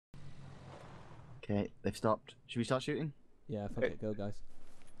Okay, they've stopped. Should we start shooting? Yeah, fuck it, go guys.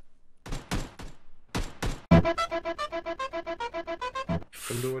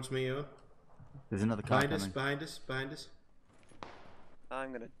 Come towards me, yo. There's another car Behind us, coming. behind us, behind us.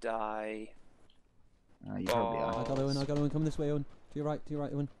 I'm gonna die. You probably are. I got Owen, come this way, Owen. To your right,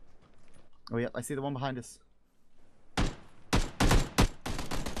 Owen. Oh yeah, I see the one behind us.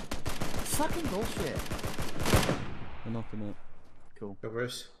 Fucking bullshit. I knocked him out. Cool. Cover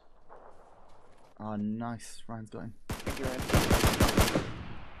us. Oh, nice. Ryan's got him. Thank you,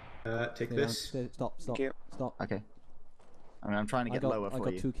 Ryan. Take Stay this. down. Stop. Thank you. Stop. Okay. I mean, I'm trying to get lower for you.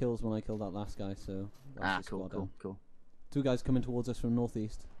 I got 2 kills when I killed that last guy, so... Cool. 2 guys coming towards us from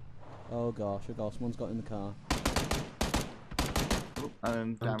northeast. Oh gosh, one's got in the car.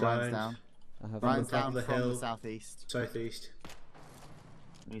 Down. Ryan's down. Ryan's down from the southeast. Southeast.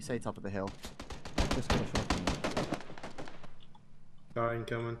 When you say top of the hill. Just got a shot from there. Car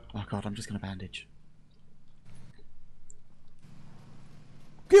incoming. Oh god, I'm just gonna bandage.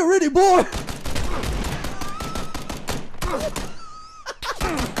 Get ready, boy!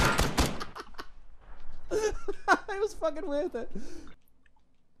 It was fucking worth it.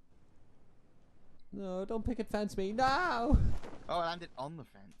 No, don't picket fence me. No! Oh, I landed on the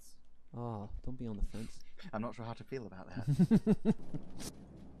fence. Oh, don't be on the fence. I'm not sure how to feel about that.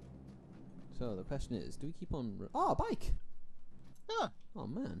 So the question is, do we keep on... Oh, a bike! Huh. Oh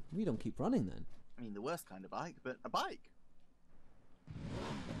man, we don't keep running then. I mean, the worst kind of bike, but a bike.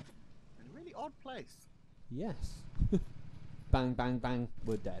 In a really odd place. Yes. Bang, bang, bang,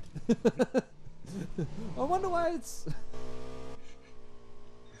 we're dead. I wonder why it's...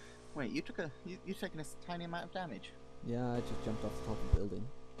 Wait, you've taken a tiny amount of damage. Yeah, I just jumped off the top of the building.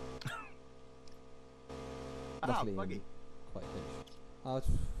 Luckily, Buggy. Quite finished.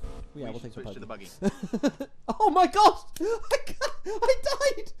 Yeah, we'll take switch to the buggy. Oh my gosh! I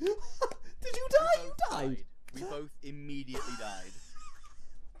died! Did you die? You died! We both immediately died.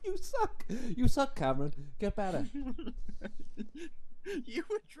 You suck! You suck, Cameron. Get better. You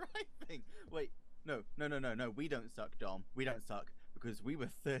were driving! Wait, no. We don't suck, Dom. We don't suck. Because we were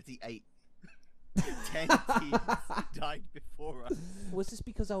 38. 10 teams died before us. Was this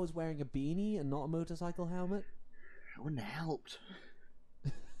because I was wearing a beanie and not a motorcycle helmet? That wouldn't have helped.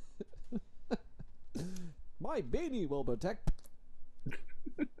 My beanie will protect.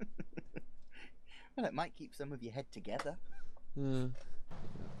 Well, it might keep some of your head together. Good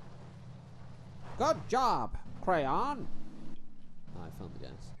job, Crayon. I found the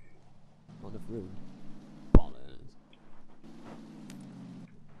gas. Not enough room. Bollers.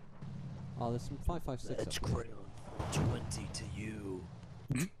 Oh, there's some 556 That's up there. Crayon 20 to you.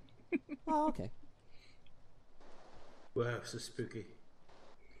 Oh, okay. Wow, so spooky.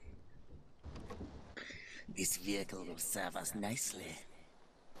 This vehicle will serve us nicely.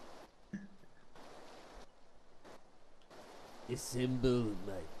 Assemble,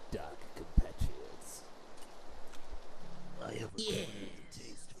 my dark compatriots. I have a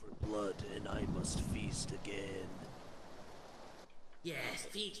taste for blood, and I must feast again. Yes,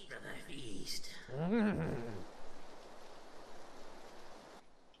 feast, brother, feast.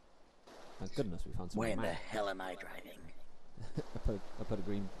 Thank goodness we found some. Where in the hell am I driving? I put a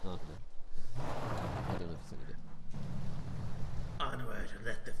green. Oh, no. I don't know if it's any good. Onward,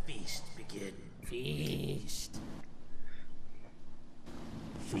 let the feast begin. Feast.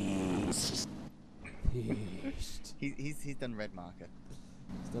 Feast. Feast. He's done red marker.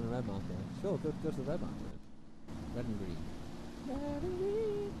 It's done a red marker. Sure, go to the red marker. Red and green. Red and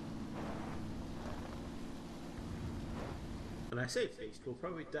green. When I say feast, we'll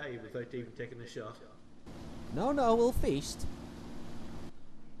probably die without even taking a shot. No, we'll feast.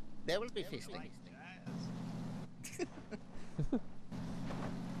 There will be feasting.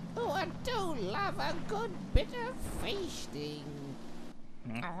 Oh, I do love a good bit of feasting.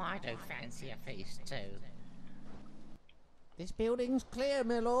 Oh, I do fancy a feast too. This building's clear,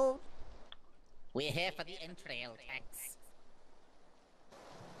 my lord. We're here for the entrail tax.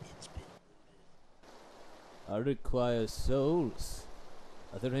 It's been I require souls.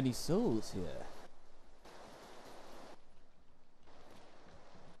 Are there any souls here?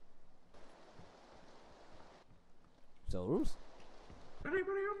 Souls?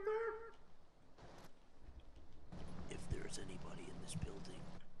 Anybody up there? If there's anybody in this building,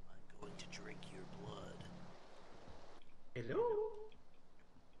 I'm going to drink your blood. Hello?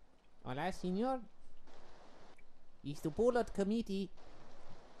 Hola, señor. It's the bullet committee.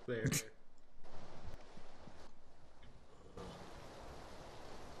 There.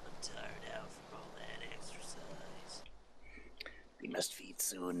 I'm tired out from all that exercise. We must feed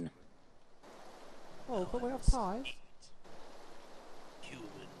soon. Oh, but we have pie.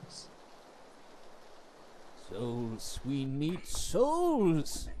 Humans. Souls, we need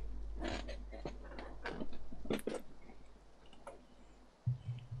souls!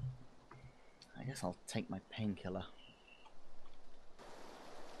 I guess I'll take my painkiller.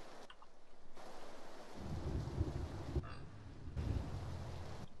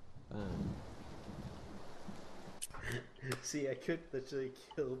 See, I could literally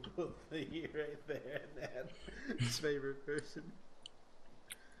kill both of you right there and then. His favorite person.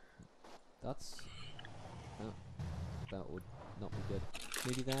 That's... That would not be good.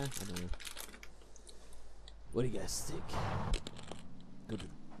 Maybe there? I don't know. What do you guys think? Good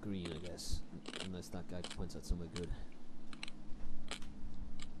green, I guess. Unless that guy points out somewhere good.